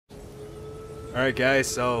Alright guys,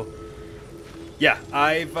 so yeah,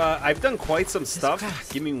 I've done quite some stuff.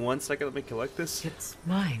 Give me 1 second, let me collect this. It's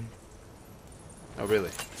mine. Oh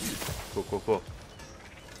really? Cool, cool, cool.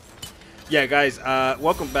 Yeah guys,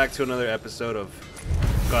 welcome back to another episode of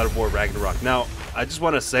God of War Ragnarok. Now, I just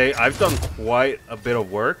want to say I've done quite a bit of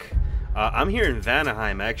work. I'm here in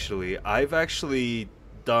Vanaheim actually. I've actually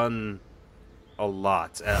done a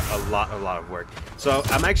lot of work. So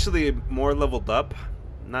I'm actually more leveled up.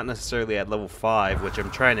 Not necessarily at level 5, which I'm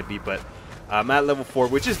trying to be, but I'm at level 4,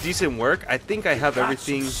 which is decent work. I think I have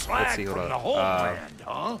everything. Let's see, hold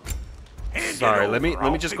on. Sorry, let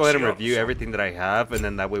me just go ahead and review everything that I have, and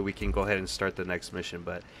then that way we can go ahead and start the next mission.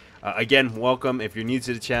 But again, welcome. If you're new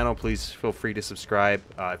to the channel, please feel free to subscribe.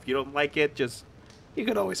 If you don't like it, you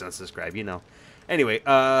can always unsubscribe, you know. Anyway,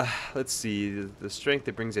 let's see. The strength,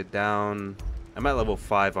 it brings it down. I'm at level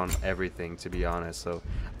 5 on everything, to be honest. So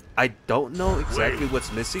I don't know exactly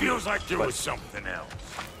what's missing. Feels like there was something else.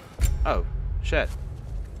 Oh, shit.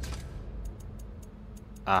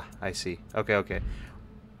 Ah, I see. Okay.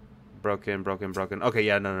 Broken. Okay,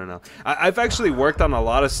 yeah, no. I've actually worked on a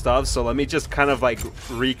lot of stuff, so let me just kind of like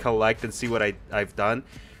recollect and see what I've done.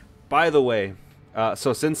 By the way,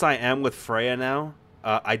 so since I am with Freya now,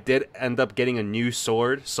 I did end up getting a new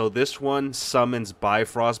sword. So this one summons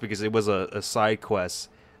Bifrost because it was a side quest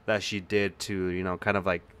that she did to, you know, kind of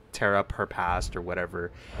like tear up her past or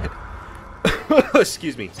whatever.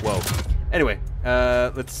 Excuse me. Whoa. Anyway,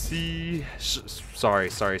 let's see. Sorry.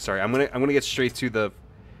 I'm gonna get straight to the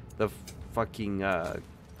fucking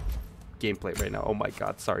gameplay right now. Oh my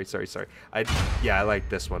god. Sorry. I like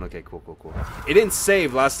this one. Okay, cool. It didn't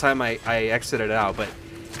save last time I exited out, but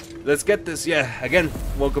let's get this. Yeah, again,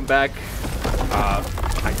 welcome back.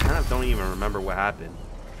 I kind of don't even remember what happened.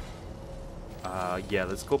 Yeah,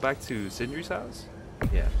 let's go back to Sindri's house.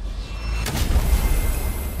 Yeah.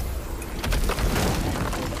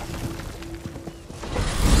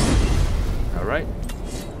 All right.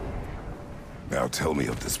 Now tell me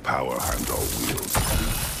of this power Heimdall wields.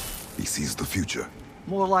 He sees the future.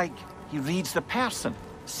 More like he reads the person,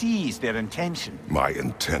 sees their intention. My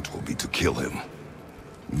intent will be to kill him.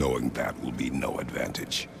 Knowing that will be no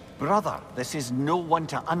advantage. Brother, this is no one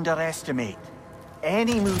to underestimate.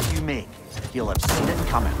 Any move you make, he'll have seen it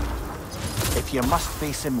coming. If you must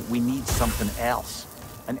face him, we need something else.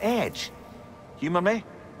 An edge. Humor me?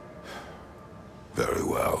 Very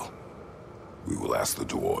well. We will ask the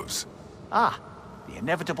dwarves. Ah, the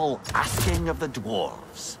inevitable asking of the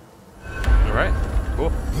dwarves. Alright,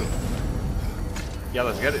 cool. Yeah,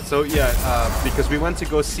 let's get it. So yeah, because we went to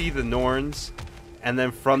go see the Norns, and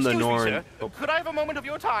then from the Norn... Oh. Could I have a moment of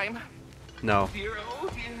your time? No. Dear, oh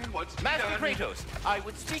dear, what's Master Kratos, I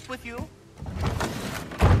would speak with you.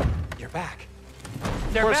 You're back.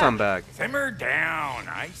 Of course I'm back. Simmer down,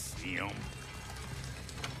 I see him.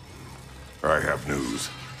 I have news.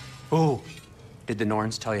 Oh, did the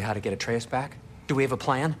Norns tell you how to get Atreus back? Do we have a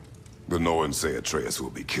plan? The Norns say Atreus will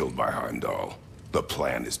be killed by Heimdall. The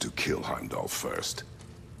plan is to kill Heimdall first.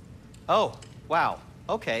 Oh, wow.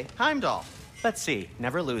 Okay, Heimdall. Let's see.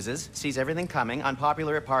 Never loses, sees everything coming,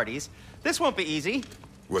 unpopular at parties. This won't be easy.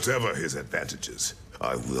 Whatever his advantages,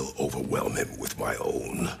 I will overwhelm him with my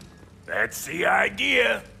own. That's the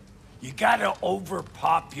idea. You gotta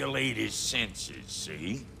overpopulate his senses,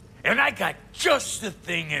 see? And I got just the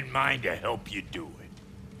thing in mind to help you do it.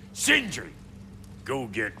 Sindri, go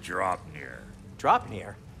get Draupnir.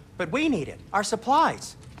 Draupnir? But we need it. Our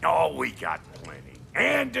supplies. Oh, we got plenty.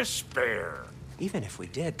 And to spare. Even if we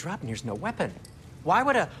did, Draupnir's no weapon. Why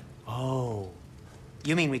would a... Oh.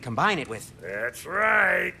 You mean we combine it with... That's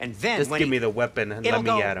right. And then Just give me the weapon and let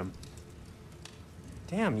me at him.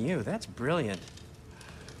 Damn you, that's brilliant.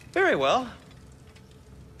 Very well.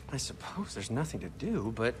 I suppose there's nothing to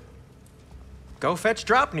do, but... Go fetch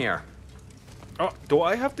Draupnir. Oh, do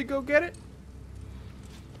I have to go get it?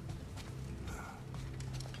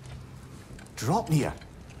 Draupnir?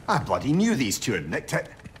 I bloody knew these two had nicked it.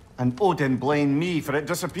 And Odin blamed me for it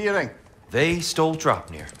disappearing. They stole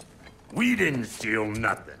Draupnir. We didn't steal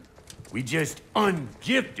nothing. We just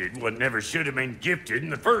ungifted what never should have been gifted in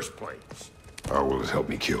the first place. How will it help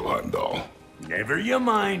me kill Heimdall? Never you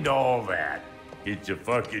mind all that. It's a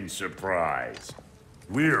fucking surprise.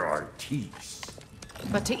 We're artistes.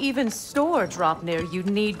 But to even store Draupnir, you'd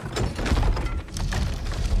need...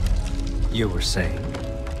 You were saying.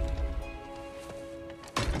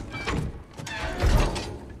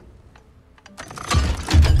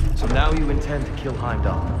 So now you intend to kill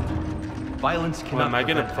Heimdall. Violence cannot. Well, am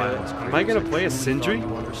I gonna play a Sindri?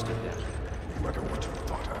 You understood that. No matter what you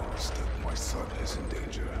thought I understood, my son is in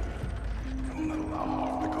danger. I will not allow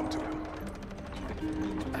harm to come to him.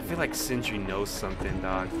 feel like Sindri knows something,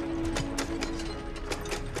 dog.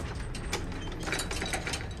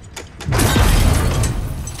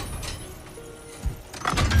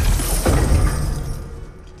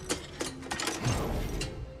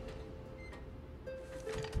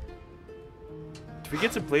 Do we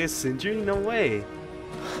get to play as Sindri? No way.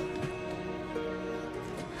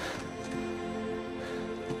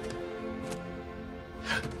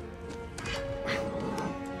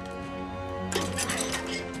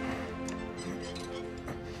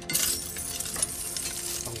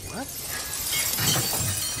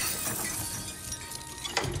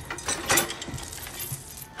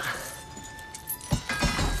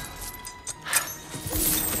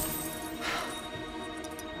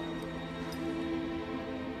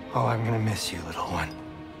 Oh, I'm gonna miss you, little one.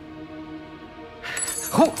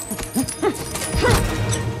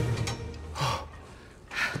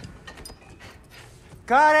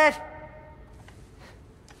 Got it!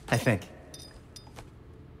 I think.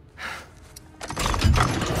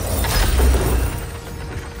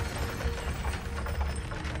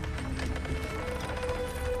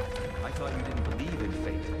 I thought you didn't believe in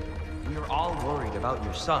fate. We are all worried about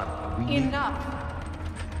your son. We need... Enough!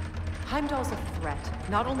 Heimdall's a threat,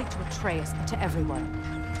 not only to Atreus, but to everyone.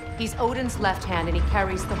 He's Odin's left hand, and he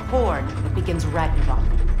carries the horn that begins Ragnarok.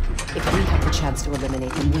 If we have the chance to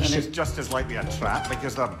eliminate him, we And should... it's just as likely a trap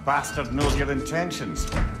because the bastard knows your intentions.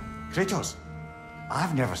 Kratos,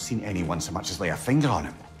 I've never seen anyone so much as lay a finger on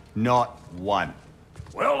him. Not one.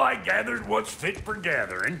 Well, I gathered what's fit for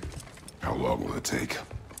gathering. How long will it take?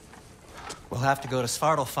 We'll have to go to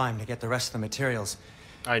Svartalfheim to get the rest of the materials.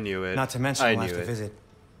 I knew it. Not to mention I we'll have knew to it. visit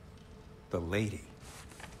the lady.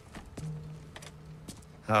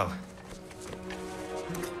 Oh.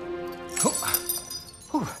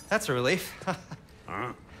 Whew, that's a relief. Huh?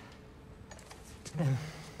 Ow.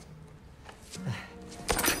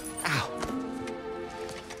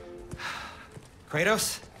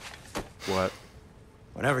 Kratos, What?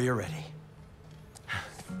 whenever you're ready.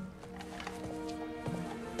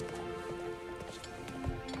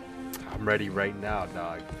 I'm ready right now,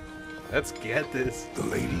 dog. Let's get this. The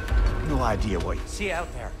lady? No idea what. See you out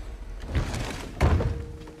there.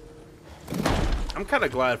 I'm kind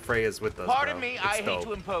of glad Freya's with us. Pardon bro. me, It's I hate dope.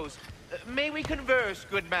 to impose. May we converse,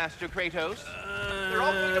 good Master Kratos? They're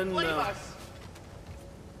all going to blame no. us.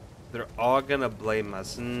 They're all gonna blame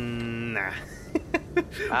us. Nah.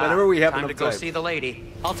 Whenever we have time enough to go time. see the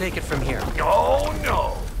lady. I'll take it from here. Oh,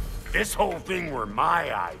 no. This whole thing were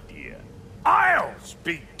my idea. I'll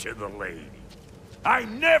speak to the lady. I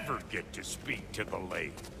never get to speak to the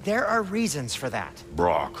lady. There are reasons for that.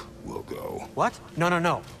 Brock will go. What? No, no,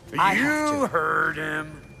 no. I have You to. heard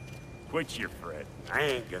him. Quit your fretting. I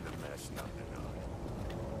ain't gonna mess nothing up.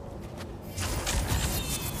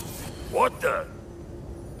 What the?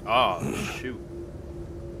 Oh shoot.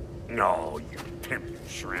 No, you pimping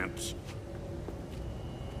shrimps.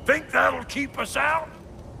 Think that'll keep us out?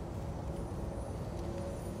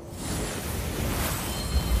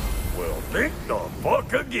 Well, think the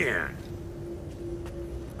fuck again.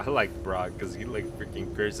 I like Brock because he like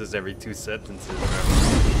freaking curses every 2 sentences.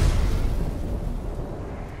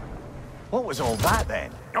 What was all that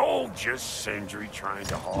then? Oh, just Sindri trying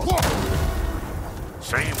to hog.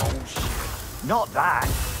 Same old shit. Not that.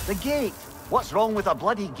 The gate. What's wrong with a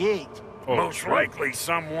bloody gate? Oh, Most true. likely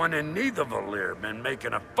someone in Nidavellir been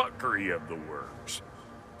making a fuckery of the works.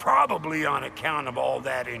 Probably on account of all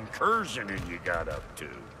that incursioning you got up to.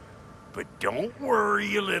 But don't worry,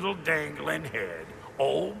 you little dangling head.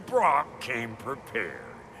 Old Brock came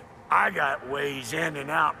prepared. I got ways in and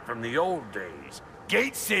out from the old days.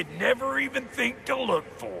 Gates he'd never even think to look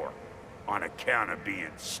for. On account of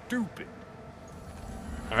being stupid.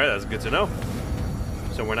 Alright, that's good to know.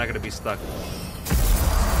 So we're not gonna be stuck.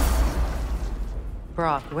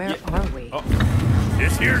 Brock, where are we? Oh.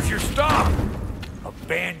 This here's your stop.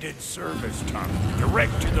 Abandoned service tunnel,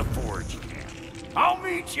 direct to the forge camp. I'll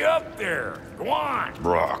meet you up there. Go on.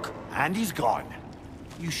 Brock. And he's gone.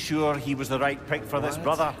 You sure he was the right pick for this,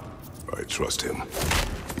 brother? I trust him.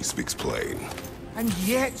 He speaks plain. And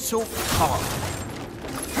yet so calm.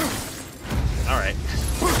 Alright.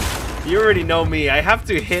 You already know me. I have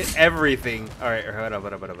to hit everything. Alright, hold up.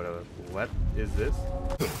 What is this?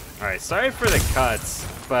 Alright, sorry for the cuts,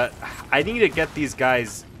 but I need to get these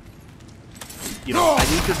guys. You know, I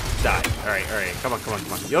need to die. Alright, come on.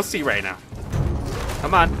 You'll see right now.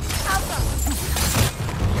 Come on.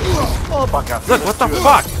 Oh, bugger. Look, what the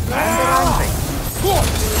fuck?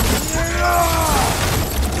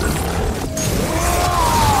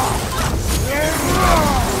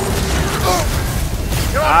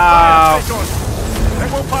 Ow.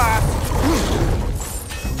 It will pass.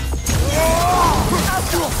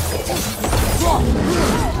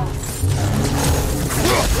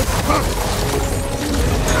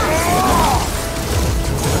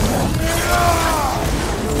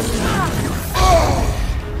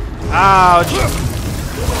 Ouch!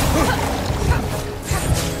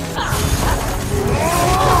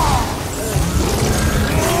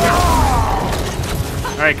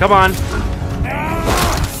 Alright, come on.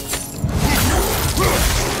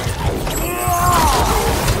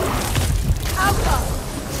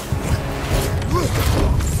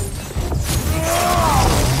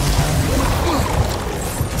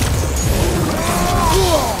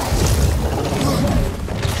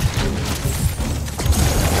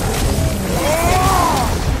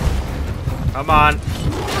 Come on.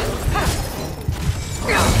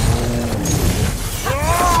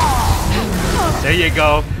 There you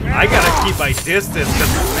go. I gotta keep my distance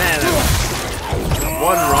because, man,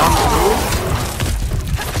 one wrong move.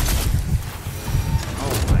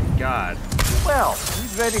 Oh my god. Well,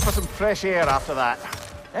 he's ready for some fresh air after that.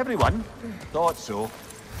 Everyone thought so.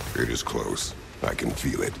 It is close. I can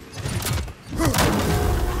feel it.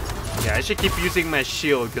 Yeah, I should keep using my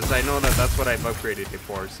shield because I know that that's what I've upgraded it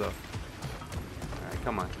for, so. Alright,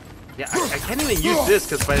 come on. Yeah, I can't even use this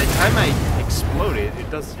because by the time I explode it, it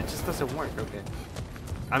just doesn't work. Okay.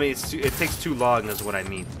 I mean, it takes too long is what I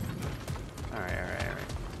mean. Alright.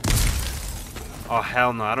 Oh,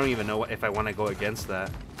 hell no. I don't even know if I want to go against that.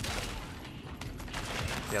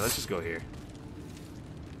 Yeah, let's just go here.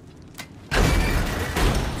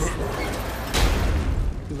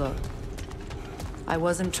 Look, I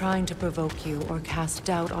wasn't trying to provoke you or cast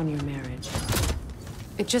doubt on your marriage.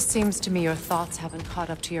 It just seems to me your thoughts haven't caught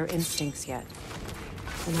up to your instincts yet.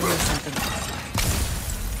 And there is something else.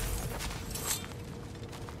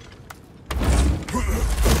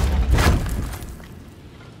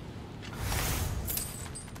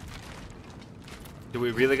 Do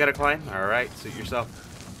we really gotta climb? Alright, suit yourself.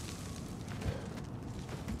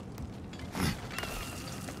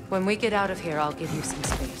 When we get out of here, I'll give you some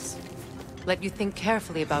space. Let you think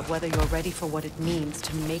carefully about whether you're ready for what it means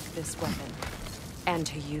to make this weapon. And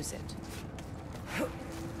to use it.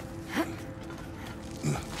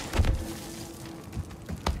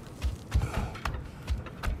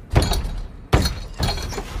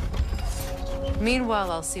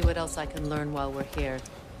 Meanwhile, I'll see what else I can learn while we're here.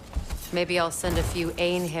 Maybe I'll send a few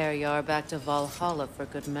Einherjar back to Valhalla for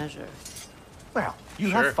good measure. Well, you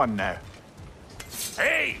Sure. have fun now.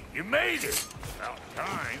 Hey, you made it. About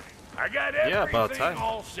time. I got everything Yeah, about time.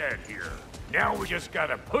 all set here. Now we just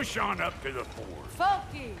gotta push on up to the fort.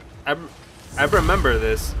 Folky! I remember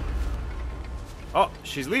this. Oh,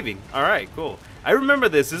 she's leaving. Alright, cool. I remember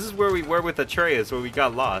this. This is where we were with Atreus, where we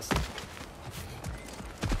got lost.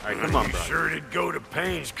 Alright, come on, You bro. sure did go to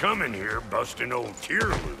pains coming here, busting old Tyr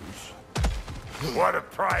loose. What a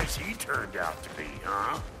prize he turned out to be,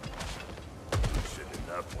 huh? Loosen it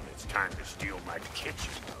up when it's time to steal my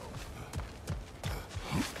kitchen, though.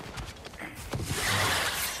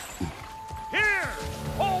 Here!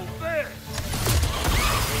 Hold this!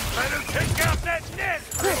 Better take out that net,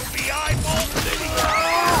 or it'll be eyeball city!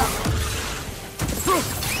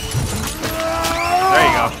 There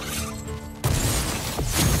you go.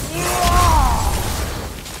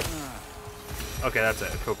 Okay, that's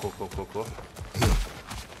it. Cool.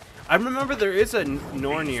 I remember there is a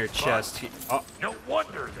Nornir chest here. Oh, No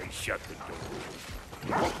wonder they shut the door.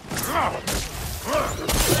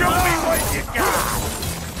 Show me what you got!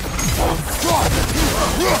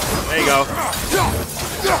 there you go.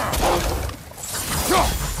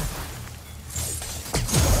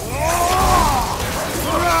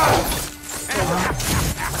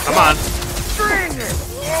 Come on.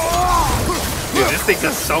 Dude, this thing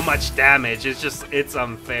does so much damage. It's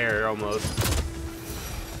unfair almost.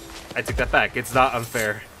 I take that back. It's not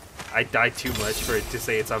unfair. I died too much for it to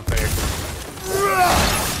say it's unfair.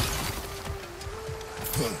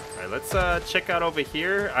 Alright, let's check out over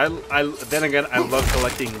here. Then again, I love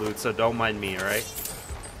collecting loot, so don't mind me, alright?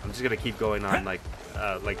 I'm just gonna keep going on, like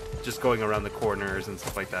just going around the corners and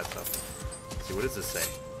stuff like that. So, let's see, what does this say?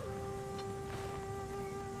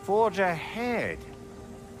 Forge ahead.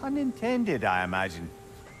 Unintended, I imagine.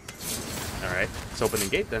 Alright, let's open the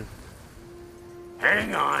gate then.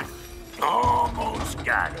 Hang on. Almost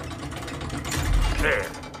got it. There.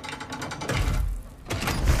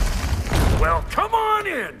 Well, come on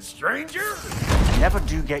in, stranger. Never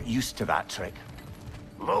do get used to that trick.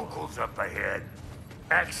 Locals up ahead.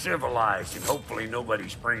 Act civilized and hopefully nobody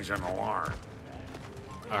springs an alarm.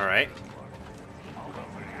 Alright.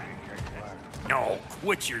 No,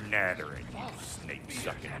 quit your nattering, you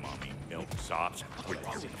snake-sucking mummy milksops with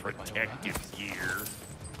your protective gear.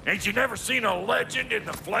 Ain't you never seen a legend in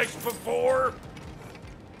the flesh before?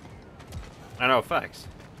 I know, facts.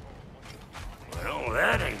 Well,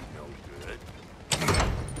 that ain't no good.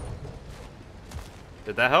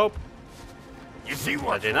 Did that help? You see That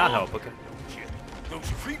what's did not wrong? help. Okay. Those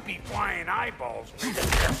creepy flying eyeballs made a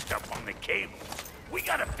nest up on the cable. We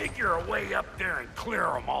gotta figure a way up there and clear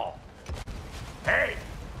them all. Hey,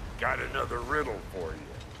 got another riddle for you.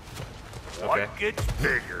 Okay. What gets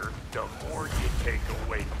bigger the more you take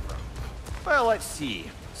away from? Well, let's see.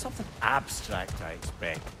 Something abstract, I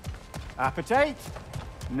expect. Appetite?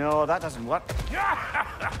 No, that doesn't work.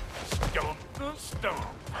 Stump the stump.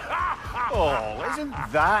 Oh, isn't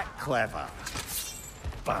that clever?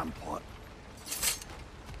 Vampot.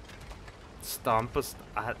 Stomp us.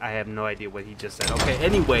 I have no idea what he just said. Okay,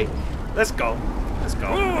 anyway, let's go. Let's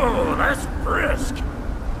go. Ooh, that's brisk.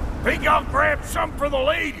 Think I'll grab some for the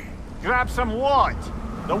lady? Grab some what?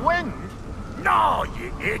 The wind? No,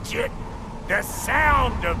 you idiot. The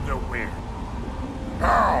sound of the wind.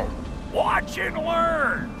 Now, watch and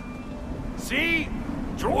learn. See?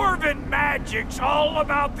 Dwarven magic's all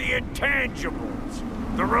about the intangibles.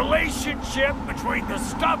 The relationship between the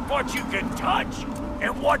stuff what you can touch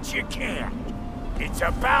and what you can't. It's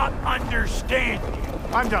about understanding.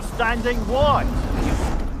 Understanding what?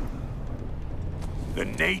 The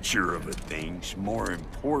nature of a thing's more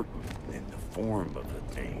important than the form of a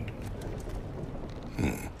thing.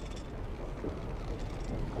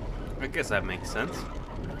 I guess that makes sense.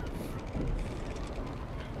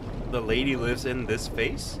 The lady lives in this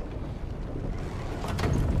face?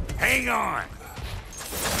 Hang on.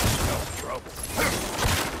 No trouble.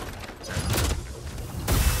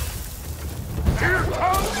 Here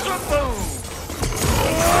comes the boom.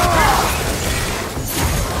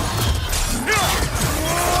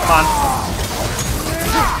 Come on.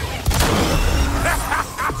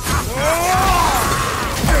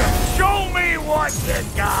 Show me what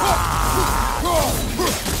you got.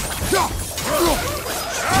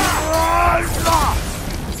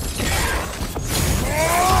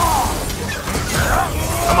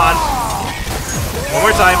 Come on. One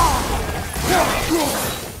more time.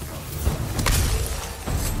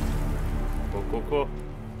 Cool, cool.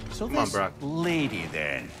 So Come on, this Brock. lady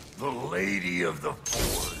then. The Lady of the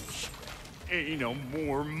Forge. Ain't no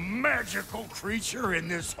more magical creature in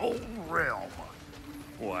this whole realm.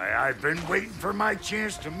 Why, I've been waiting for my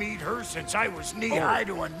chance to meet her since I was knee-high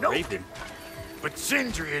to a note. Raven. But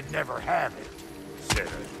Sindri would never have it. Said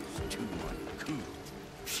I was too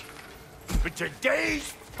uncouth. But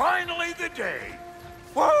today's finally the day.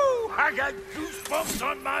 Woo! I got goosebumps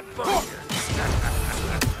on my bones.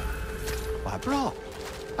 Why, bro,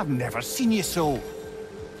 I've never seen you so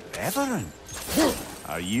reverent.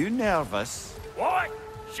 Are you nervous? What?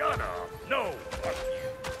 Shut up. No, fuck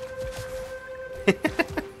you.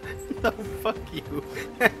 No, fuck you.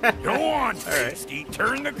 Go on, Tasty.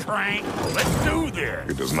 Turn the crank. Let's do this.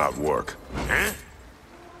 It does not work. Huh?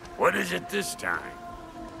 What is it this time?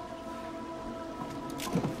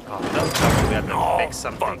 Oh, no, we have to fix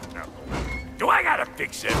something. Fuck no. Do I gotta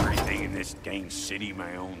fix everything in this dang city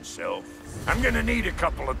my own self? I'm gonna need a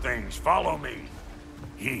couple of things. Follow me.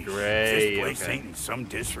 Yeesh, Great, this place okay. ain't in some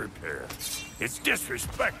disrepair. It's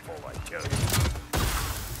disrespectful, I tell you.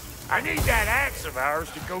 I need that axe of ours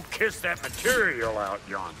to go kiss that material out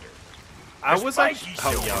yonder. I The was like spiky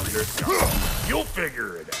out silvery yonder. stuff. You'll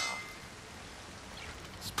figure it out.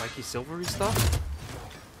 Spiky silvery stuff?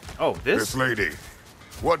 Oh, this? This lady,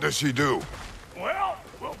 what does she do? Well,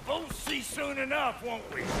 we'll both see soon enough, won't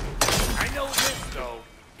we? I know this, though.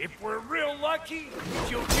 If we're real lucky,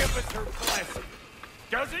 she'll give us her blessing.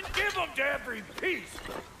 Doesn't give them to every piece,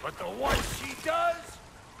 but the ones she does,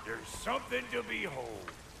 there's something to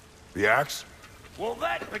behold. The axe? Well,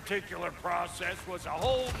 that particular process was a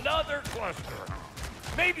whole nother cluster.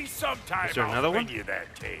 Maybe sometime Is there I'll another bring one? you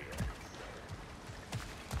that tale.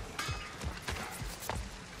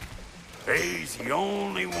 Faye's the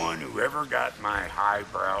only one who ever got my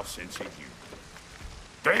highbrow sense of humor.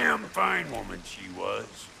 Damn fine woman she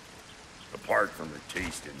was. Apart from her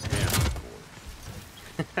taste in men, of course.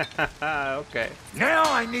 Okay. Now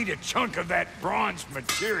I need a chunk of that bronze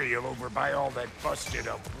material over by all that busted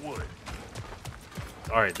up wood.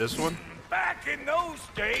 Alright, this one? Back in those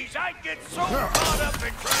days, I'd get so caught up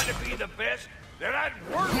in trying to be the best that I'd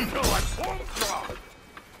work till I plumb dropped.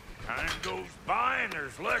 Time goes by and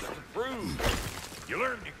there's less to prove. You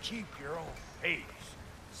learn to keep your own pace.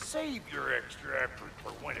 Save your extra effort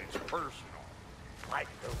for when it's personal. Like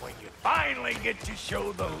for when you finally get to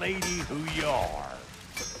show the lady who you are.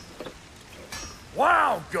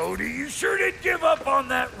 Wow, Goaty, you sure did give up on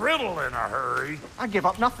that riddle in a hurry. I give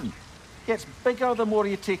up nothing. Gets bigger the more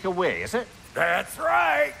you take away, is it? That's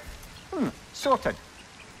right. Sorted.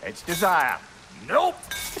 It's desire. Nope.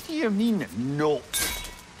 What do you mean, nope?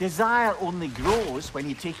 Desire only grows when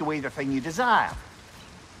you take away the thing you desire.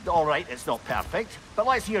 All right, it's not perfect, but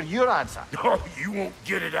let's hear your answer. Oh, you won't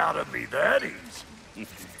get it out of me that easy.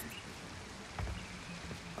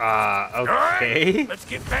 Okay. All right, let's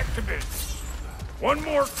get back to business. One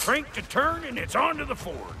more crank to turn and it's on to the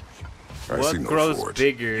forge. I see What no grows forge.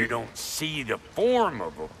 bigger You don't see the form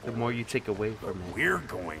of a the forge. more you take away from it? We're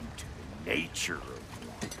going to the nature of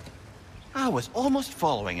one. I was almost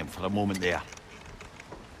following him for a moment there.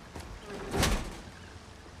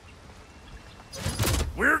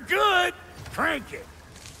 We're good. Crank it.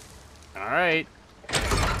 All right.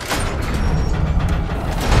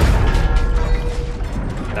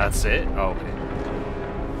 That's it? Oh, okay.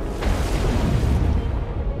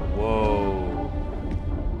 Whoa.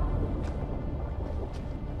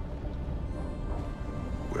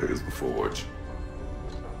 Where is the forge?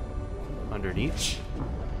 Underneath?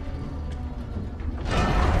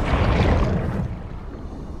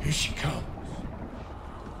 Here she comes.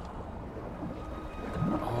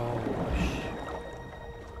 Oh, shit.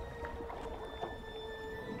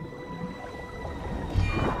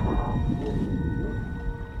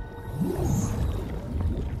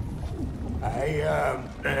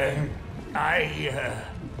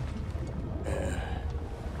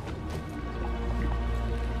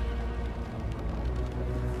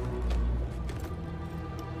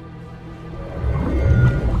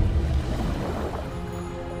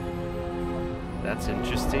 That's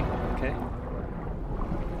interesting. Okay.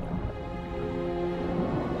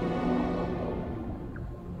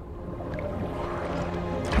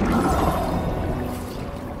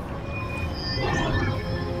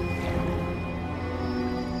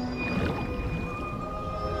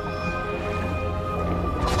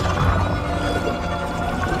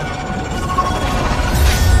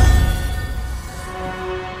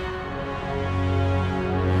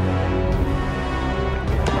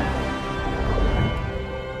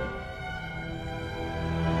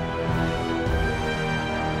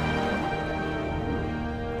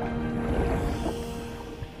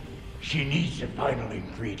 She needs the final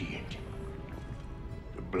ingredient.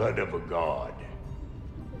 The blood of a god.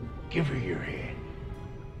 Give her your hand.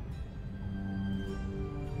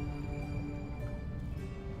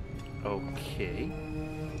 Okay.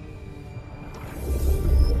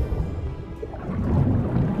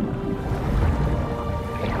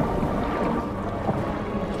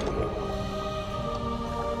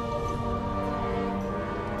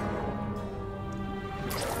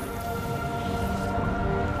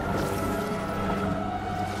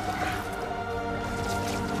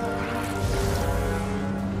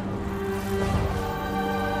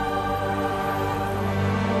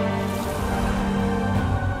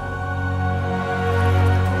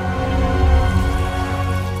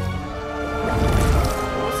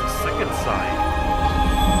 What was the second sign?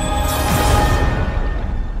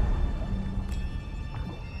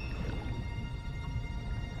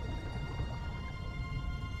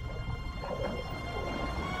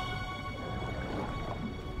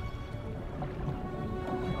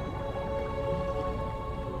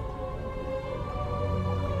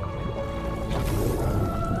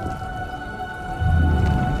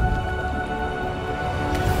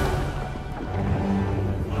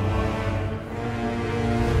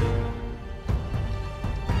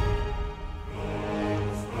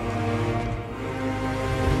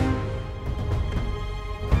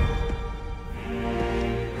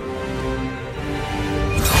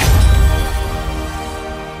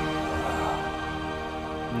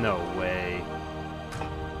 No way.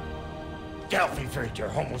 Delphi Frater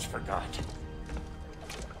almost forgot.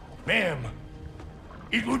 Ma'am,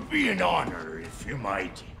 it would be an honor if you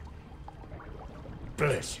might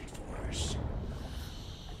bless it for us.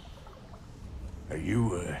 Are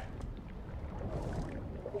you,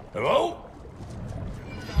 hello?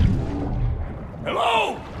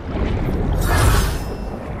 Hello?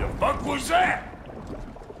 The fuck was that?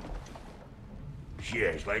 She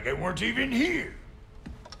acts like I weren't even here.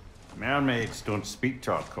 Mermaids don't speak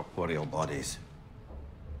to our corporeal bodies.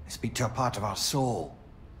 They speak to a part of our soul.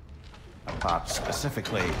 A part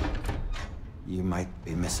specifically you might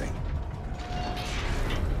be missing.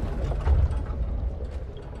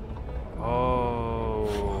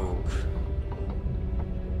 Oh.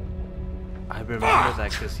 I remember Fuck!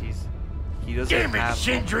 that because he doesn't Damn it, have.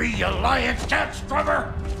 Sindri, you lying cat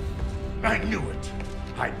scrubber! I knew it.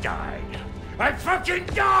 I died. I fucking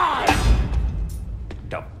died!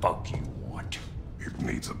 The fuck you want? It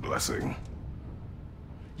needs a blessing.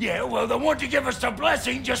 Yeah, well, the one to give us the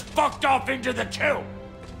blessing just fucked off into the kiln.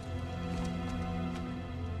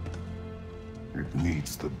 It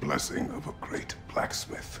needs the blessing of a great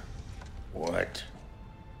blacksmith. What?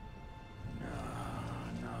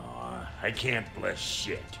 No, I can't bless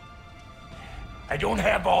shit. I don't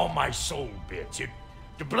have all my soul bits.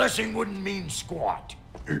 The blessing wouldn't mean squat.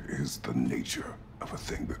 It is the nature of a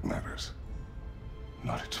thing that matters,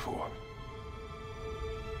 not its form.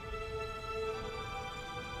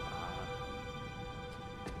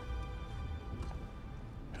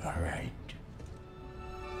 All right.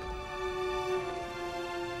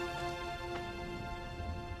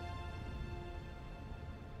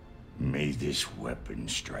 May this weapon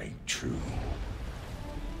strike true.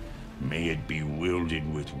 May it be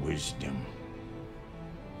wielded with wisdom.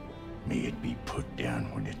 May it be put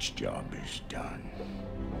down when its job is done.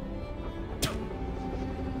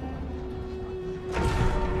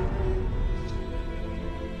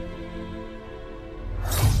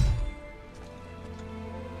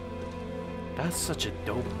 That's such a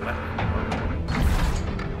dope weapon.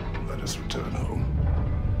 Let us return home.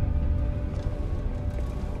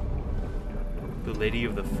 The Lady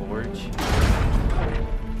of the Forge.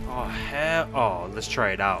 Oh hell! Oh, let's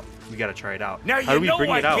try it out. We gotta try it out. Now How do we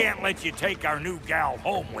bring it out? can't let you take our new gal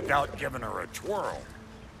home without giving her a twirl.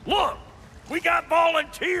 Look, we got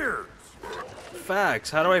volunteers. Facts.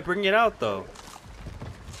 How do I bring it out though?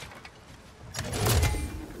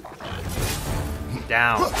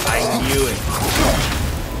 Down. I knew it.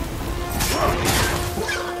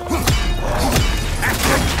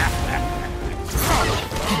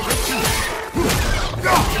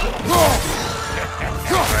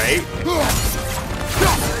 Right?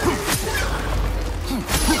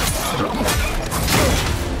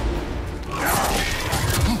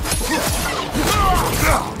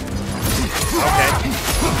 Okay.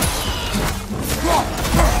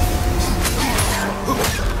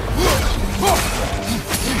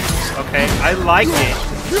 Okay, I like it.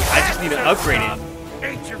 I just need to upgrade it.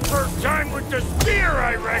 Ain't your first time with the spear,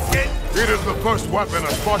 I reckon. It is the first weapon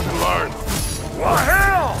a Spartan learned. Well,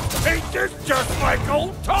 hell! Ain't this just like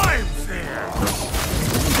old times then?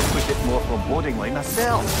 To put it more forebodingly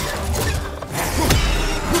myself.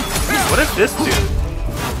 What does this do?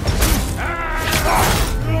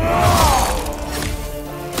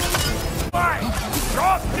 Fine!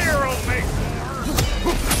 Draupnir will make more!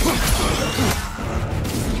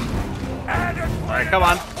 Alright, come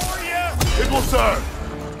on. For you! It will serve.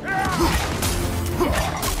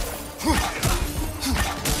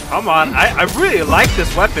 Come on. I really like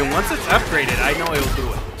this weapon. Once it's upgraded, I know it'll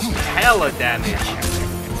do hella damage.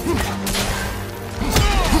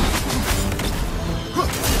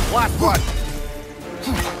 Last one.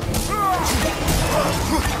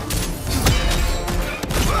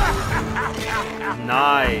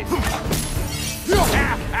 Nice.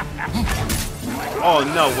 Oh,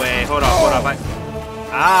 no way. Hold on.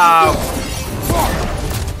 Ow.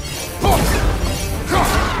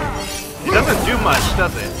 It doesn't do much,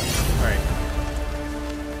 does it? Alright.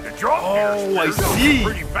 The Draupnir I spear see.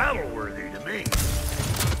 looks pretty battle-worthy to me.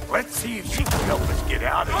 Let's see if she can help us get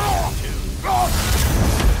out of here, too.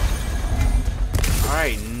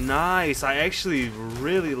 Alright, nice. I actually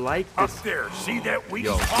really like Up this. there, see that weak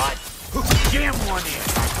Yo. spot? Jam one in.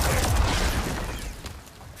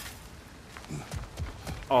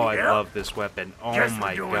 Oh, I Yeah. love this weapon. Oh Guess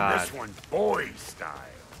my we're doing god. this one boy style.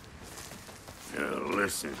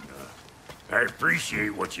 Listen, I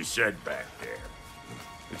appreciate what you said back there.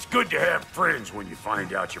 It's good to have friends when you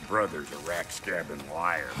find out your brother's a rack-scabbing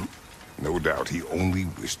liar. No doubt he only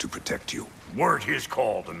wished to protect you. Weren't his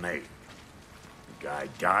call to make. The guy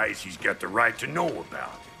dies, he's got the right to know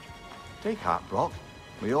about it. Take heart, Brock.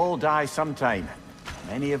 We all die sometime.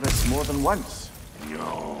 Many of us more than once.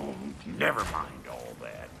 No, never mind all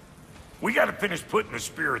that. We gotta finish putting the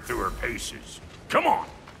spirit through her paces. Come on!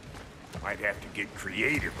 Might have to get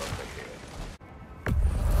creative up ahead.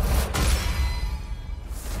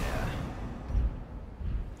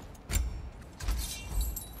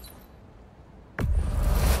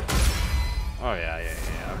 Oh yeah.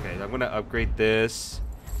 Okay, I'm gonna upgrade this.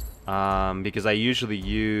 Because I usually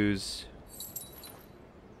use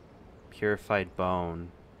purified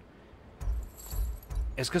bone.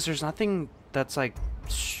 It's because there's nothing that's like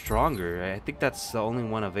stronger. I think that's the only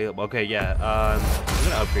one available. Okay, yeah. I'm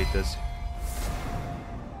gonna upgrade this.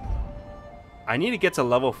 I need to get to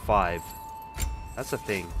level 5. That's the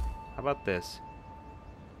thing. How about this?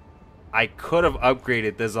 I could have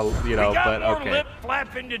upgraded this, you know, We got but more okay. lip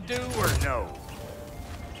flapping to do or no?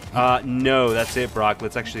 No, that's it, Brock.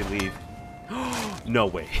 Let's actually leave. No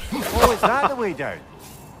way. Oh, is that the way down?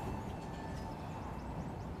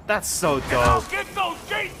 That's so I'll dope. get those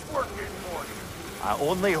gates working for you. I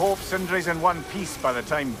only hope Sindri's in one piece by the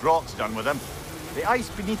time Brock's done with him. The ice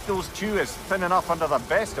beneath those two is thin enough under the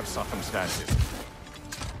best of circumstances.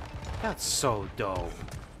 That's so dope.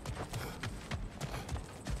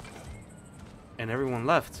 And everyone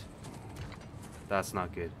left. That's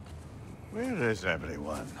not good. Where is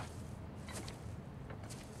everyone?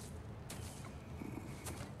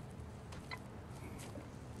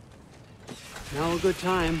 Now a good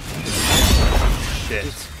time. Shit.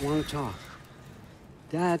 Just want to talk.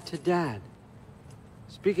 Dad to dad.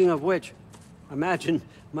 Speaking of which, imagine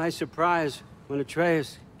my surprise when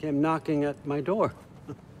Atreus came knocking at my door.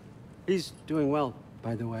 He's doing well,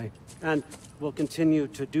 by the way, and will continue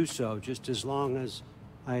to do so just as long as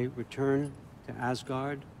I return to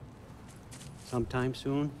Asgard sometime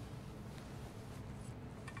soon.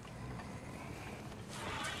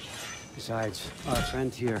 Besides, our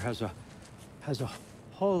friend here has a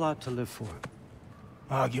whole lot to live for.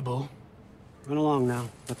 Arguable. Run along now,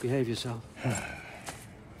 but behave yourself.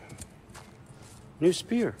 New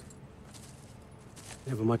spear.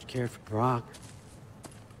 Never much cared for Brock.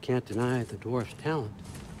 Can't deny the dwarf's talent.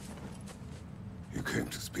 You came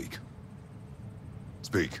to speak.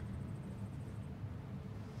 Speak.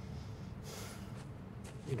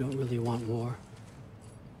 You don't really want war,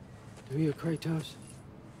 do you, Kratos?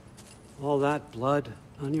 All that blood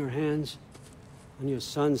on your hands, on your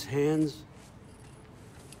son's hands.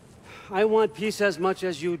 I want peace as much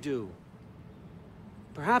as you do.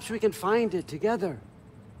 Perhaps we can find it together.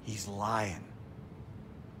 He's lying.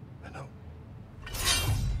 I know.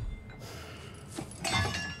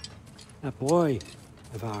 That boy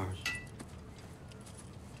of ours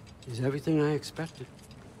is everything I expected.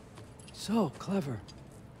 So clever,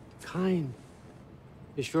 kind.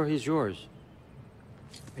 You sure he's yours?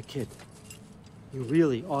 A kid. You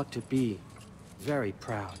really ought to be very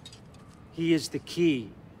proud. He is the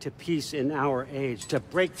key to peace in our age, to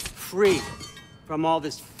break free from all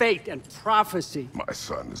this fate and prophecy. My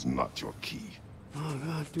son is not your key. Oh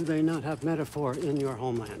God, do they not have metaphor in your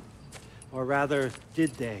homeland? Or rather,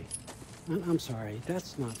 did they? I'm sorry,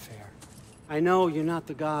 that's not fair. I know you're not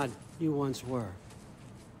the god you once were.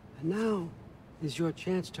 And now is your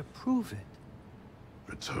chance to prove it.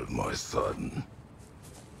 Return my son,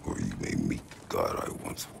 or you may meet the god I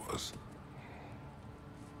once was.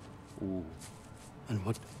 Ooh. And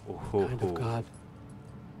what kind of god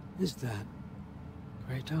is that,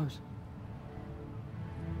 Kratos?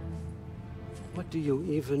 What do you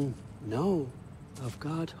even know of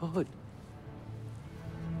godhood?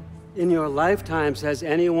 In your lifetimes, has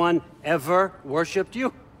anyone ever worshipped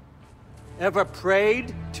you? Ever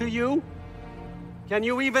prayed to you? Can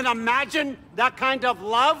you even imagine that kind of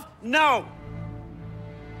love? No!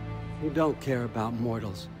 You don't care about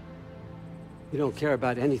mortals. You don't care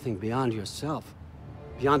about anything beyond yourself.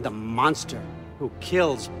 Beyond the monster who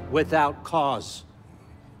kills without cause.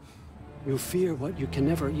 You fear what you can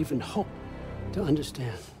never even hope to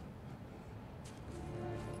understand.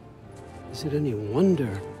 Is it any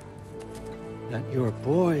wonder that your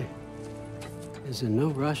boy is in no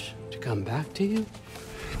rush to come back to you?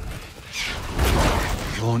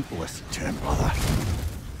 Don't listen to him, brother.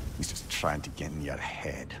 He's just trying to get in your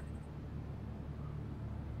head.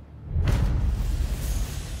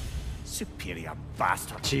 Superior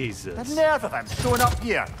bastard. Jesus. The nerve of him showing up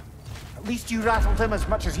here. At least you rattled him as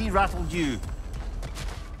much as he rattled you.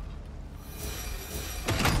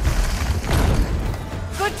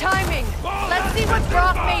 Good timing. Let's see what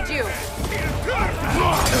Brock made you.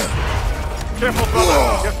 Careful,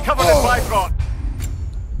 brother. You're covered in Bifrost.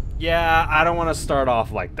 Yeah, I don't want to start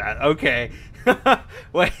off like that. Okay.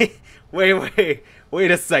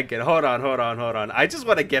 Wait a second. Hold on. I just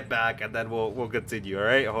want to get back and then we'll continue, all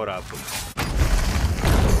right? Hold on, please.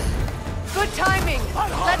 Good timing.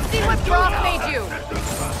 Let's see what Brock made you.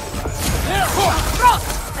 Brock!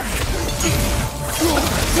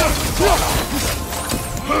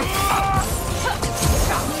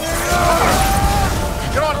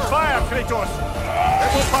 You're on fire, Kratos. It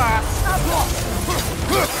will pass.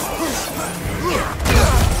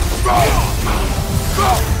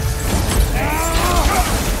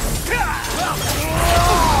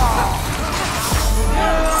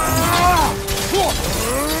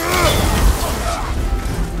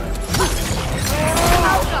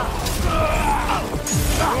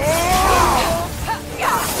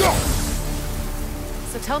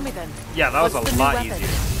 So tell me then. Yeah, that was what's a the new lot weapon? easier.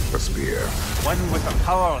 A spear. One with the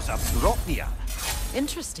powers of Draupnir.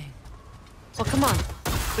 Interesting. Well, come on.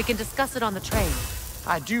 We can discuss it on the train.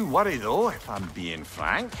 I do worry, though, if I'm being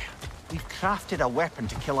frank. We've crafted a weapon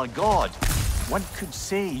to kill a god. One could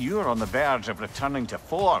say you're on the verge of returning to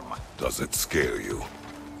form. Does it scare you?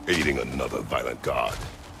 Aiding another violent god?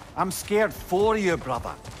 I'm scared for you,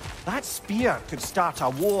 brother. That spear could start a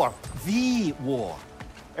war. The war.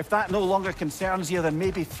 If that no longer concerns you, then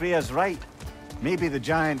maybe Freya's right. Maybe the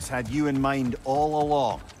Giants had you in mind all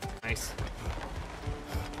along. Nice.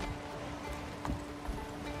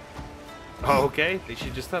 Oh, okay. They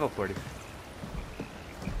should just teleport it.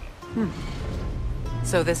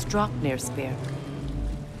 So this Draupnir spear.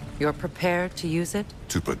 You're prepared to use it?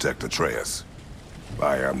 To protect Atreus.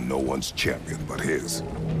 I am no one's champion but his,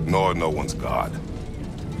 nor no one's god.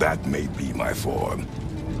 That may be my form.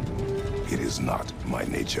 It is not my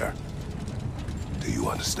nature. Do you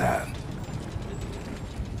understand?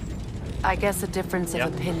 I guess a difference of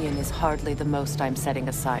opinion is hardly the most I'm setting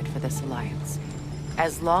aside for this alliance.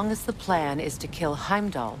 As long as the plan is to kill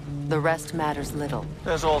Heimdall, the rest matters little.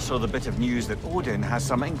 There's also the bit of news that Odin has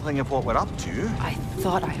some inkling of what we're up to. I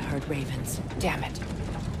thought I heard ravens. Damn it.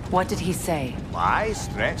 What did he say? Lies,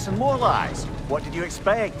 threats, and more lies. What did you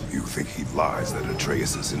expect? You think he lies that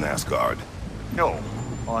Atreus is in Asgard? No.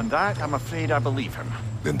 On that, I'm afraid I believe him.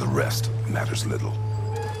 Then the rest matters little.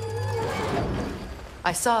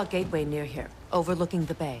 I saw a gateway near here, overlooking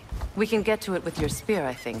the bay. We can get to it with your spear,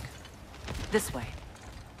 I think. This way.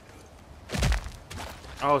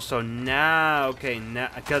 Oh, so now, okay, now,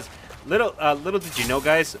 because little did you know,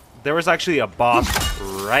 guys, there was actually a boss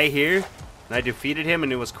right here, and I defeated him,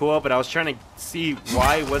 and it was cool. But I was trying to see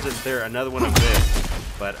why wasn't there another one of this.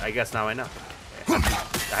 But I guess now I know.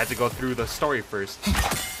 I had to go through the story first.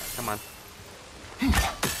 Come on.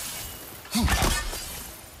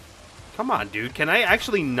 Come on, dude. Can I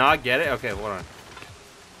actually not get it? Okay, hold on.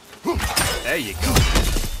 There you go.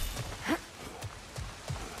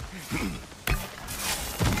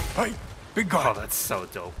 Hey, big guy. Oh, that's so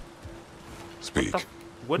dope. Speak.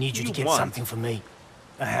 What Need do you to get want? something for me.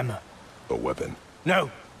 A hammer. A weapon.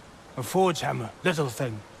 No. A forge hammer. Little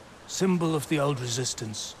thing. Symbol of the old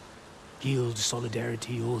resistance. Guild,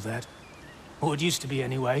 solidarity, all that. Or it used to be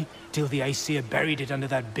anyway, till the Aesir buried it under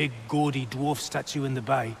that big, gaudy dwarf statue in the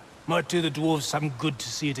bay. Might do the dwarves some good to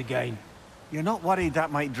see it again. You're not worried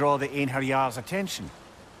that might draw the Einherjar's attention?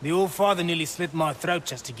 The All-Father nearly slit my throat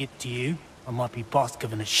just to get to you. I might be past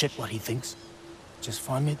giving a shit what he thinks. Just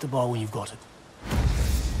find me at the bar when you've got it.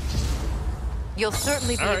 You'll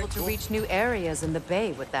certainly be able to reach new areas in the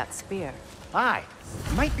bay with that spear. Aye.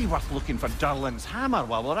 Might be worth looking for Durlin's hammer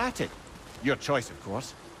while we're at it. Your choice, of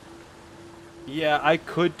course. Yeah, I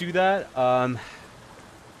could do that. I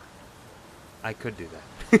could do that.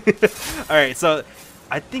 All right, so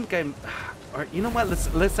I think I'm. Or you know what?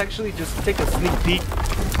 Let's actually just take a sneak peek.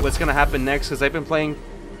 What's gonna happen next? Because I've been playing.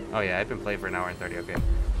 Oh yeah, I've been playing for an hour and 30. Okay.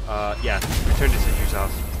 Yeah. Return to Sindri's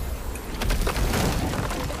house.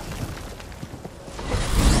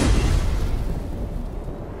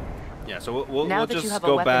 Yeah. So we'll Now that just you have a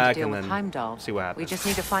go weapon back to deal and with then Heimdall, see what happens. we just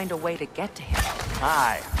need to find a way to get to him.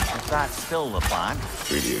 Aye, if that's still the plan.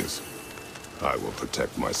 It is. I will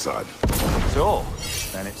protect my son. So,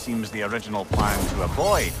 then it seems the original plan to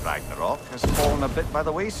avoid Ragnarok has fallen a bit by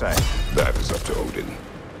the wayside. That is up to Odin.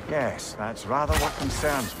 Yes, that's rather what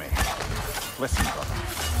concerns me. Listen, brother.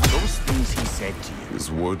 Those things he said to you.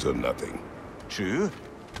 His words are nothing. True,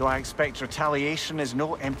 though I expect retaliation is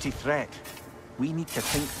no empty threat. We need to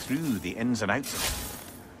think through the ins and outs of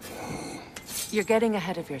it. You're getting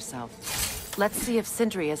ahead of yourself. Let's see if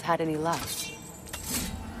Sindri has had any luck.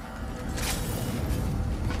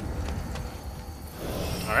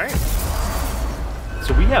 All right.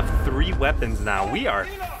 So we have 3 weapons now. We are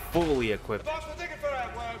fully equipped. Boss, we're taking for a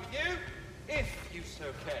word with you, if you so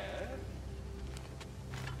care.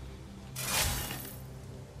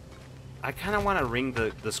 I kind of want to ring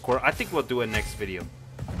the squirrel. I think we'll do it next video.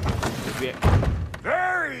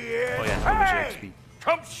 There he is. Oh, yeah, Hey,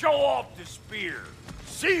 come show off the spear.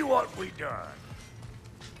 See what we done.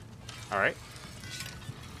 All right.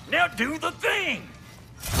 Now do the thing.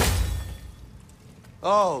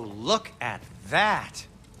 Oh, look at that.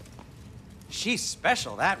 She's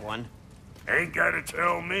special, that one. Ain't gotta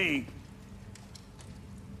tell me.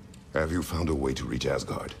 Have you found a way to reach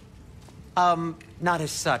Asgard? Not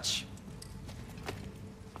as such.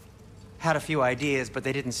 Had a few ideas, but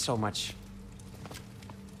they didn't so much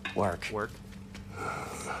work.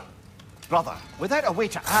 Brother, without a way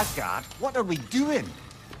to Asgard, what are we doing?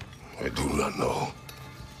 I do not know.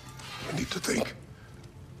 I need to think.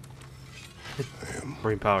 I am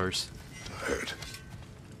Brain powers. tired.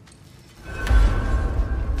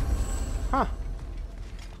 Huh.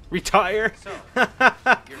 Retire? So,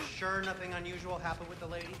 you're sure nothing unusual happened with the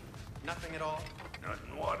lady? Nothing at all?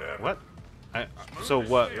 Nothing whatever. What? So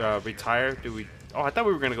what? Retire? Do we? Oh, I thought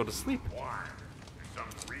we were gonna go to sleep. Why? For some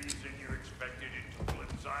reason you expected it to flip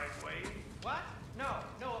sideways? What? No,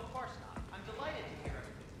 of course not. I'm delighted to hear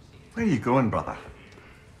everything proceeded. Where are you going, brother?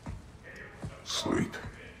 Sleep.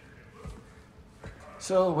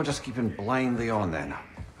 So we're just keeping blindly on then,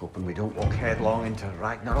 hoping we don't walk headlong into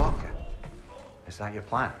Ragnarok. Is that your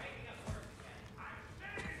plan?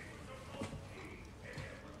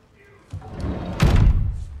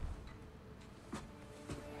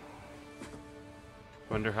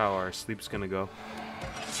 Wonder how our sleep's gonna go.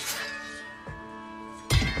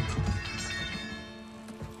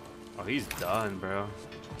 Oh, he's done, bro.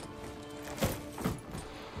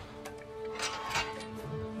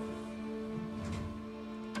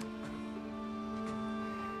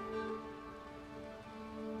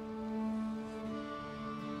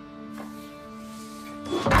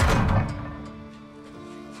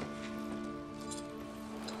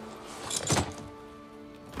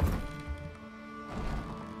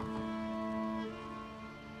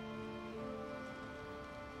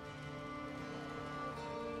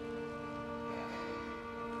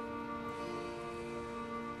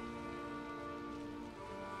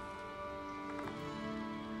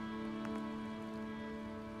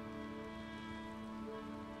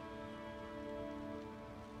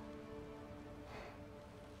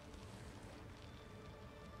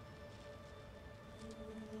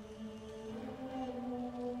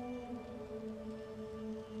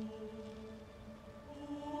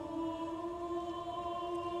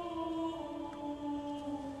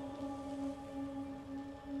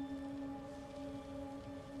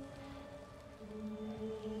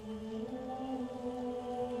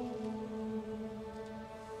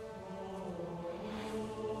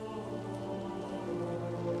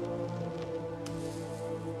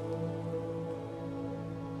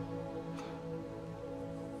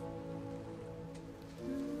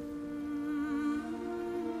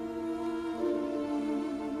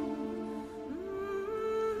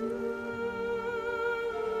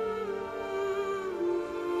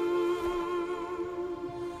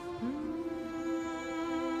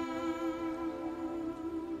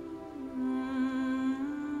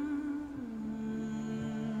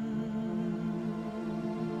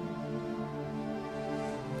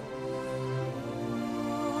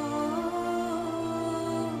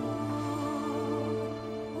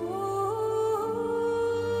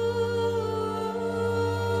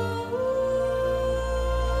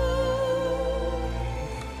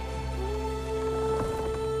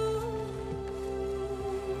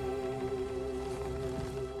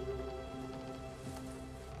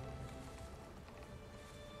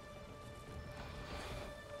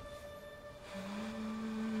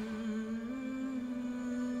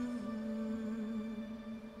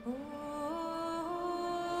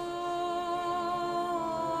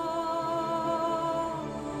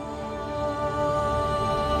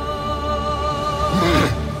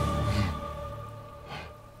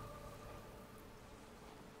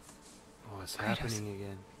 What's happening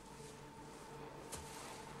again?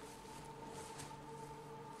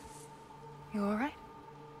 You all right?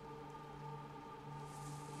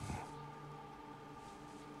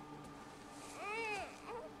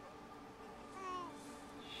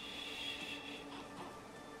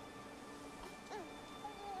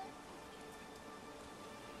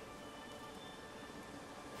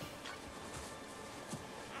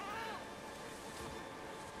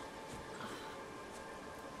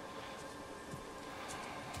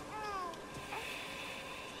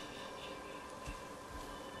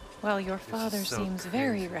 Well, your father so seems crazy.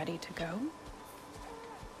 very ready to go.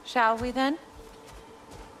 Shall we then?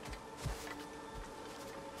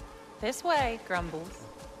 This way, Grumbles.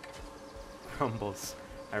 Grumbles.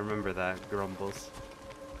 I remember that. Grumbles.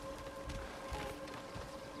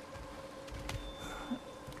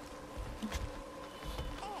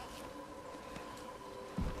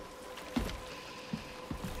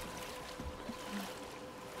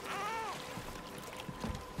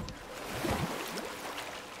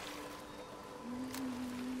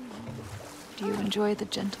 Do you enjoy the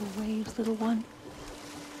gentle waves, little one?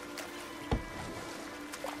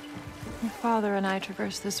 Your father and I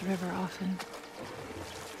traverse this river often.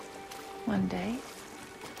 One day,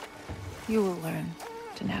 you will learn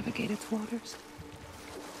to navigate its waters.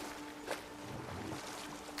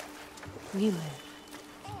 We live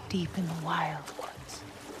deep in the wild woods.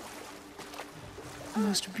 The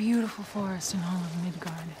most beautiful forest in all of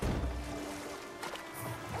Midgard.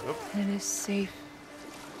 And it is safe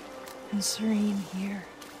and serene here.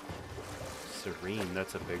 Serene,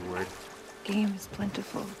 that's a big word. Game is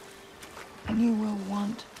plentiful, and you will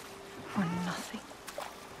want for nothing.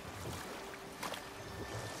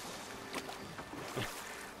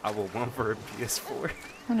 I will want for a PS4.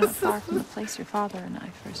 We're not far from the place your father and I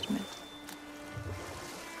first met.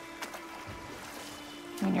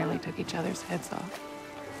 We nearly took each other's heads off.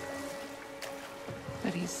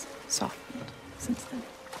 But he's softened since then.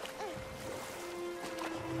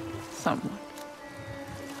 Somewhat.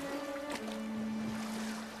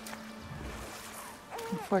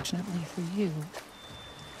 Unfortunately for you,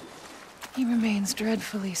 he remains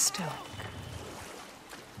dreadfully stoic.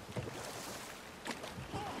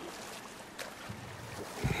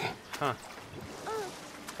 Huh.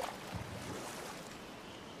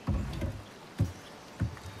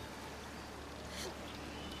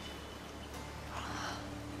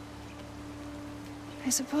 I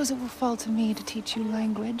suppose it will fall to me to teach you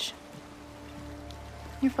language.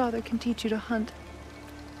 Your father can teach you to hunt.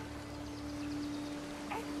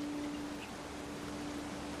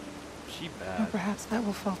 She Or bad. perhaps that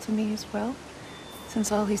will fall to me as well,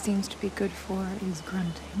 since all he seems to be good for is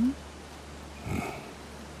grunting.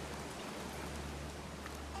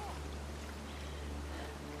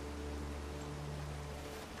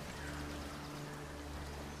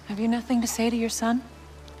 Have you nothing to say to your son?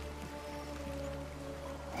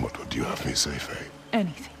 What would you have me say, Faye?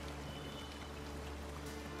 Anything.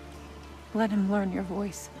 Let him learn your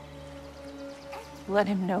voice. Let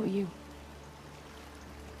him know you.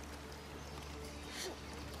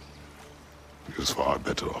 He is far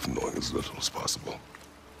better off knowing as little as possible.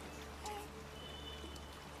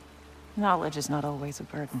 Knowledge is not always a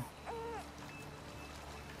burden.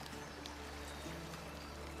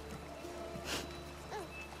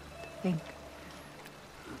 Think.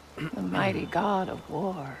 The mighty god of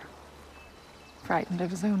war. Frightened of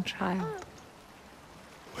his own child.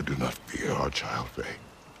 I do not fear our child, Faye.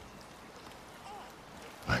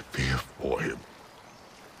 I fear for him.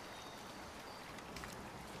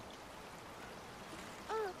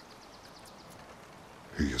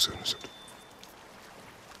 He is innocent.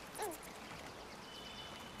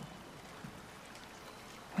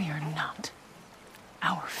 We are not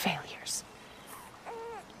our failures.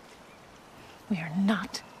 We are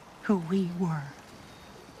not who we were.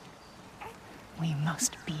 We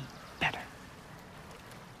must be better.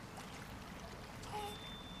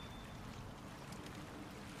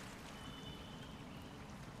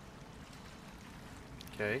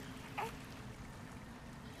 Okay.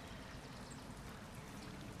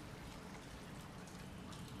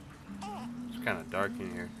 It's kind of dark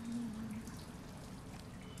in here.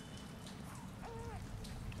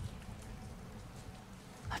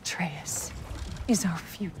 Atreus is our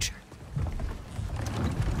future.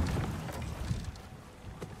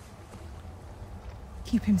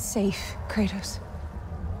 Keep him safe, Kratos.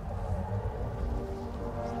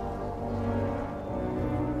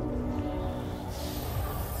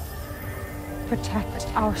 Protect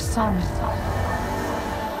our son.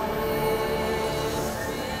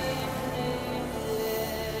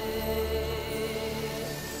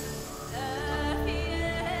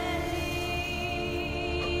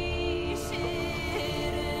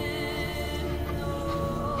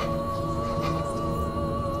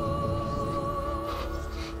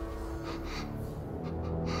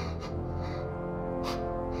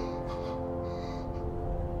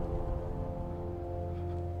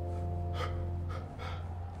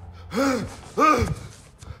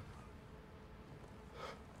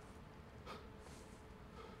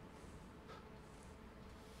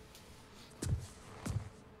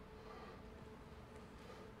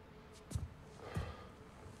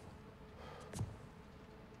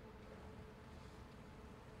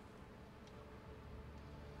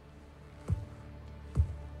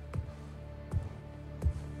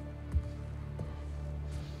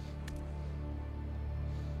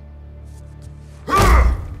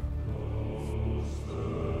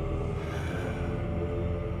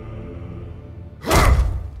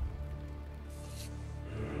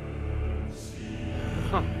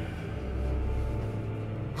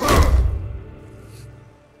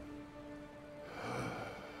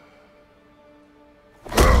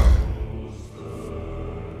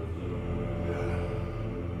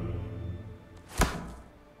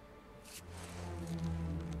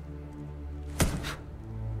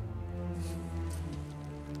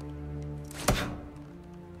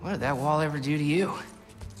 What did that wall ever do to you?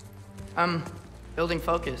 Building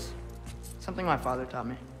focus. Something my father taught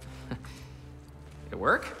me. It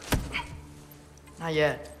work? Not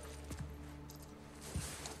yet.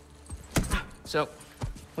 So,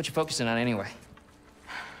 what you focusing on anyway?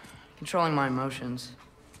 Controlling my emotions.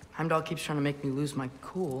 Heimdall keeps trying to make me lose my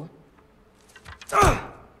cool. I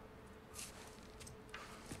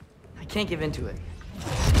can't give into it.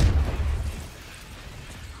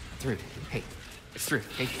 Through. Hey, it's through.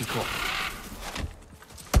 Hey, be cool.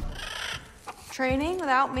 Training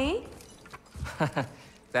without me?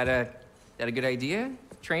 That a good idea?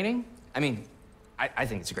 Training? I mean, I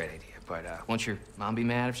think it's a great idea, but won't your mom be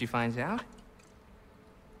mad if she finds out?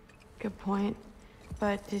 Good point.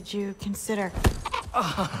 But did you consider?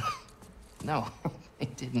 No,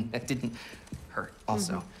 it didn't. That didn't hurt.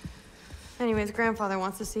 Also. Anyways, grandfather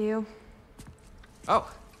wants to see you. Oh,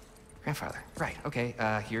 grandfather. Right. Okay.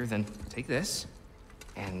 Here, then take this,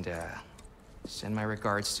 and Send my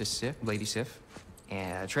regards to Sif, Lady Sif.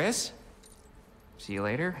 And Triss. See you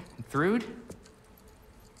later. And Thrud.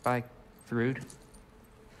 Bye, Thrud.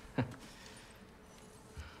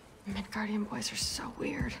 Midgardian boys are so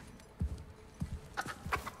weird.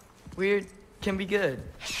 Weird can be good.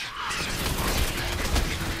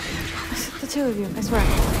 The two of you, I swear.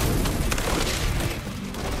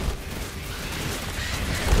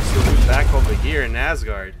 So we're back over here in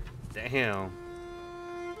Asgard. Damn.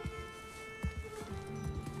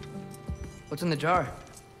 What's in the jar?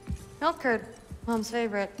 Milk curd, Mom's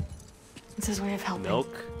favorite. It's his way of helping.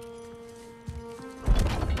 Milk?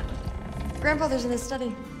 Grandfather's in his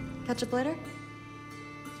study. Catch up later?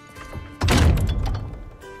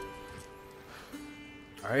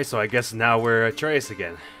 Alright, so I guess now we're Atreus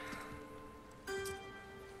again.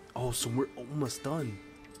 Oh, so we're almost done.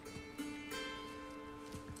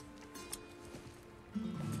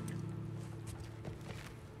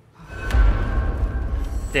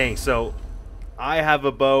 Dang, so I have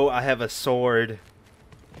a bow, I have a sword,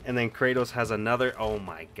 and then Kratos has another. Oh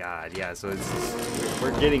my god, yeah, so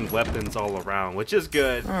we're getting weapons all around, which is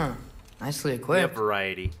good. Nicely We have equipped.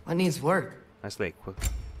 variety. What needs work? Nicely equipped.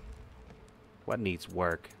 What needs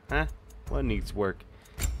work? Huh? What needs work?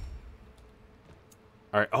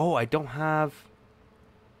 Alright, oh, I don't have...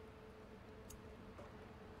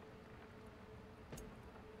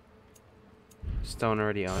 Stone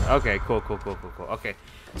already owned. Okay, cool. Okay,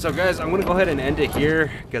 so guys, I'm gonna go ahead and end it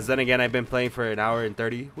here, because then again, I've been playing for an hour and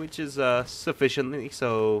 30, which is sufficiently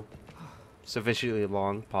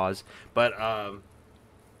long. Pause. But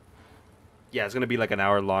yeah, it's gonna be like an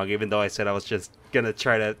hour long, even though I said I was just gonna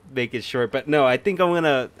try to make it short. But no, I think I'm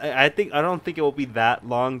gonna. I don't think it will be that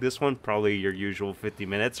long. This one probably your usual 50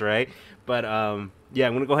 minutes, right? But yeah,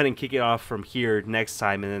 I'm gonna go ahead and kick it off from here next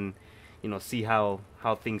time, and then see how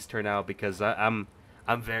things turn out, because I'm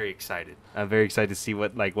very excited. I'm very excited to see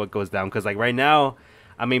what goes down, because like right now,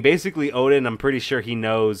 I mean basically Odin, I'm pretty sure he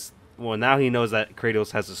knows. Well, now he knows that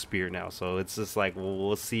Kratos has a spear now, so it's just like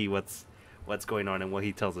we'll see what's going on and what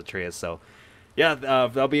he tells Atreus. So yeah,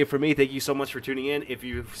 that'll be it for me. Thank you so much for tuning in. If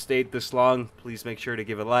you've stayed this long, please make sure to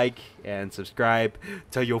give a like and subscribe.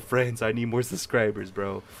 Tell your friends I need more subscribers,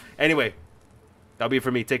 bro. Anyway, that'll be it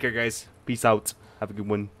for me. Take care, guys. Peace out. Have a good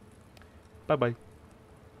one. Bye-bye.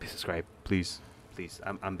 Please subscribe. Please.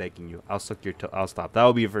 I'm begging you. I'll suck your toe. I'll stop.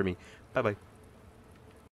 That'll be it for me. Bye-bye.